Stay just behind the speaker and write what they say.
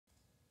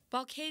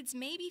While kids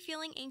may be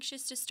feeling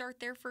anxious to start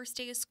their first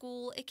day of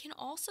school, it can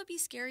also be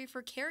scary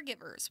for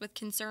caregivers with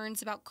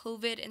concerns about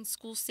COVID and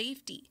school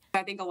safety.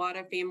 I think a lot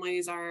of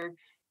families are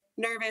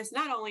nervous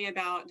not only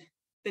about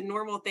the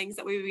normal things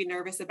that we would be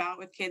nervous about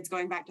with kids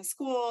going back to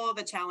school,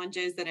 the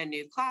challenges that a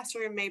new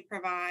classroom may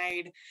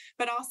provide,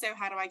 but also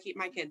how do I keep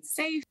my kids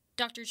safe?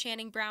 Dr.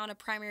 Channing Brown, a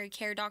primary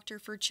care doctor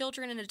for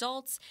children and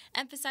adults,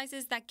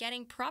 emphasizes that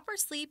getting proper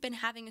sleep and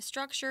having a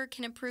structure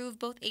can improve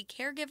both a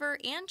caregiver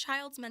and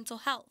child's mental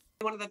health.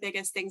 One of the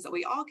biggest things that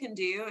we all can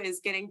do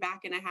is getting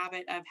back in a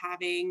habit of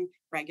having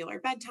regular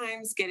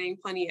bedtimes, getting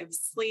plenty of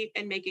sleep,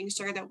 and making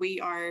sure that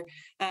we are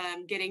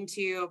getting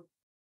to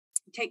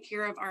take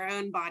care of our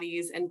own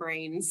bodies and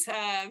brains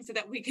so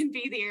that we can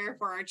be there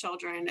for our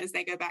children as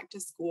they go back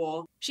to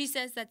school. She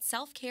says that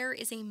self-care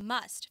is a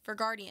must for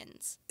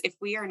guardians. If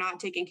we are not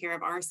taking care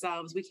of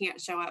ourselves, we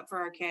can't show up for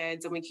our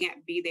kids and we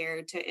can't be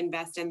there to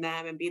invest in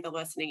them and be the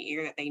listening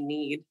ear that they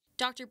need.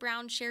 Dr.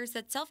 Brown shares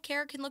that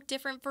self-care can look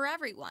different for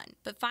everyone,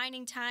 but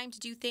finding time to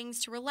do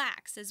things to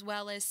relax, as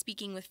well as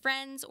speaking with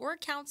friends or a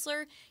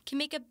counselor, can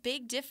make a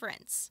big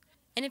difference.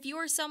 And if you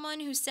are someone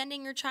who's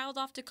sending your child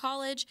off to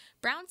college,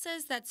 Brown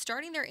says that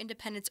starting their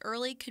independence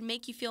early could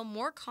make you feel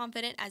more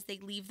confident as they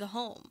leave the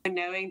home. And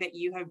knowing that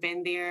you have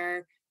been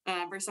there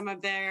for some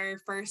of their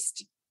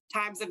first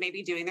times of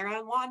maybe doing their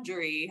own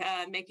laundry,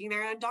 making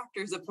their own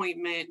doctor's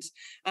appointment,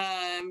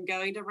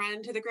 going to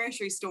run to the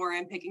grocery store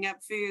and picking up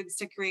foods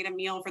to create a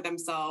meal for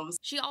themselves.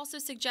 She also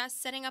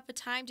suggests setting up a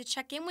time to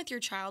check in with your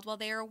child while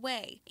they are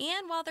away.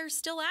 And while they're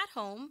still at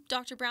home,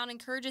 Dr. Brown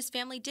encourages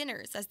family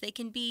dinners as they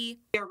can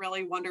be a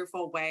really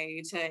wonderful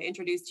way to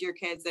introduce to your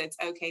kids that it's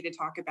okay to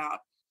talk about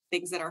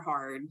things that are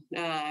hard.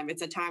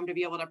 It's a time to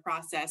be able to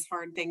process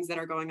hard things that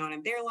are going on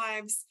in their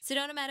lives.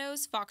 Sedona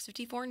Meadows, Fox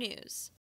 54 News.